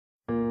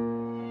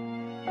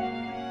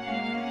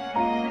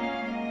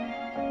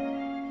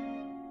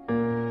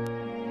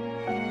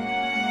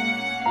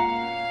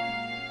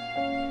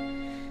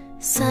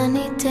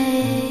sunny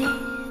day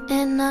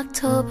in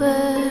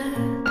October,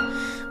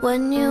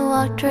 when you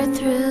walked right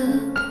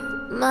through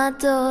my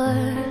door,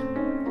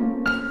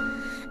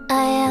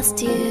 I asked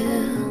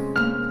you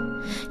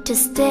to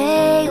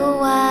stay a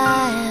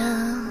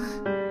while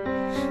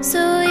so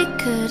we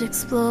could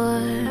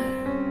explore.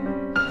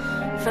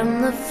 From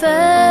the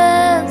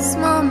first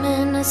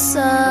moment I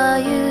saw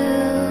you,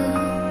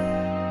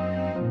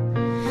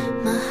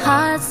 my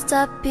heart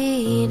stopped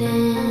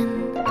beating,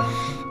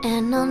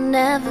 and I'll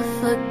never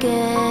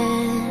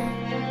forget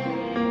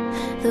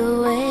the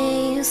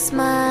way you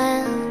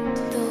smiled,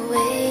 the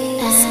way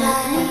you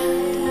smiled.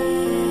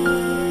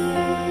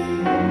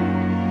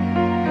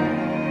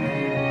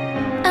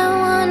 I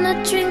wanna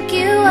drink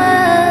you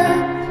up,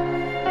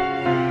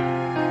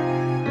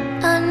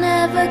 I'll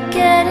never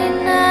get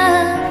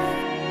enough,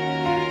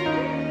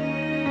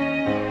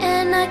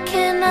 and I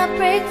cannot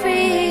break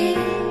free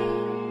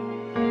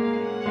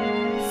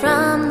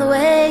from the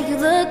way you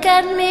look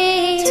at me.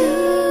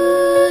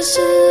 Two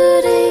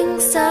shooting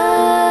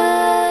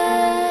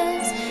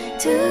stars,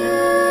 two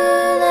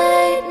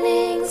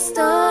lightning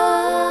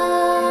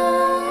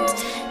storms,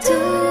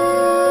 two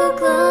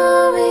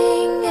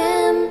glowing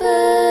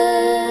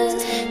embers,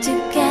 two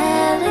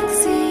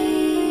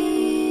galaxies,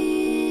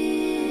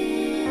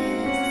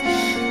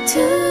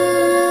 two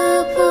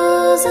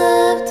pools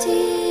of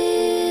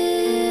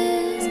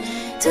tears,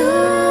 two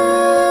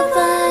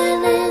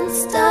violent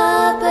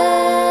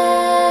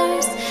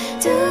starbursts,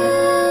 two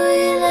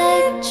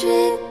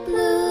electric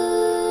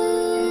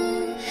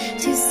blue,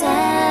 two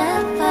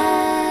sapphires.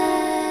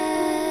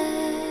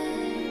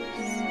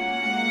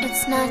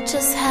 It's not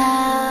just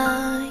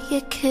how you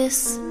kiss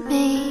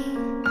me,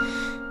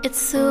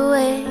 it's the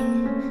way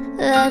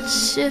that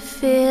you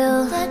feel,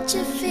 that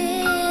you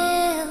feel.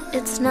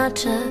 It's not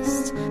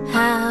just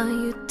how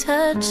you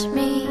touch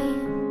me,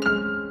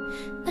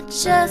 I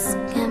just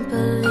can't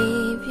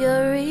believe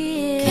you're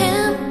real.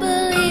 Can't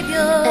believe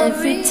you're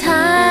every real.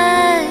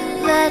 Time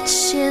that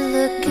you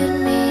look at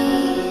me,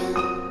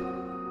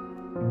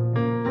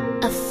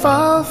 I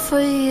fall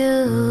for you.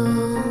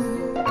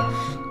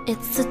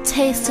 It's the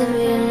taste of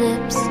your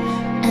lips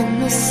and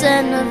the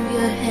scent of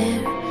your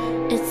hair.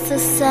 It's the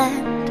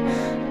scent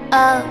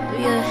of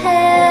your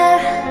hair.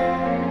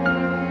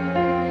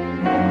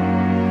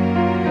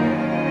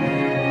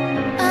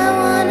 I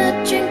wanna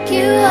drink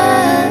you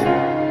up,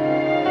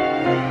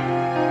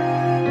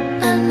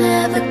 I'll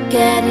never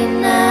get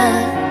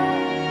enough,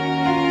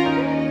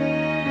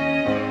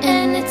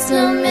 and it's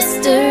no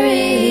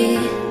mystery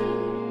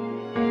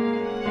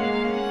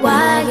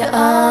why you're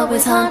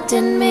always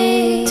haunting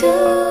me.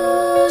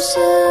 Two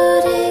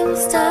shooting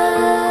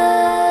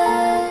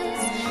stars,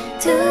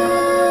 two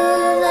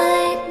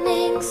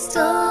lightning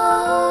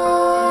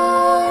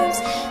storms,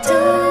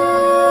 two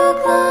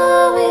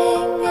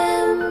glowing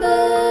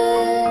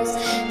embers,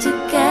 two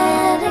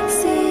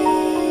galaxies,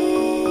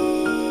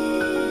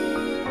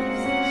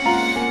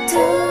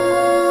 two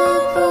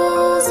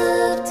pools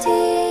of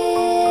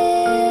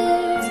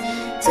tears,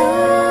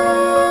 two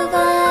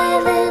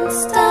violent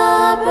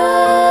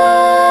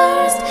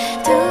starbursts,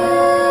 two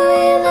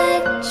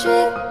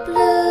electric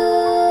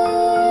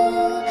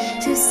blue,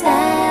 two sapphires.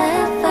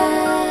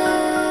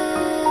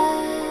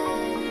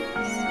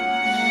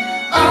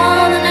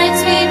 All the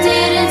nights we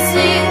didn't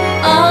sleep,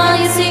 all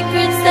your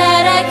secrets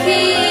that I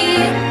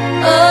keep.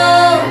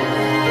 Oh,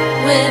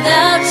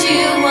 without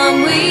you I'm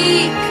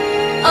weak.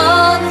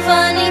 All the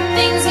funny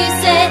things you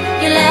said,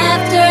 your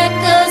laughter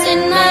echoes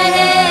in my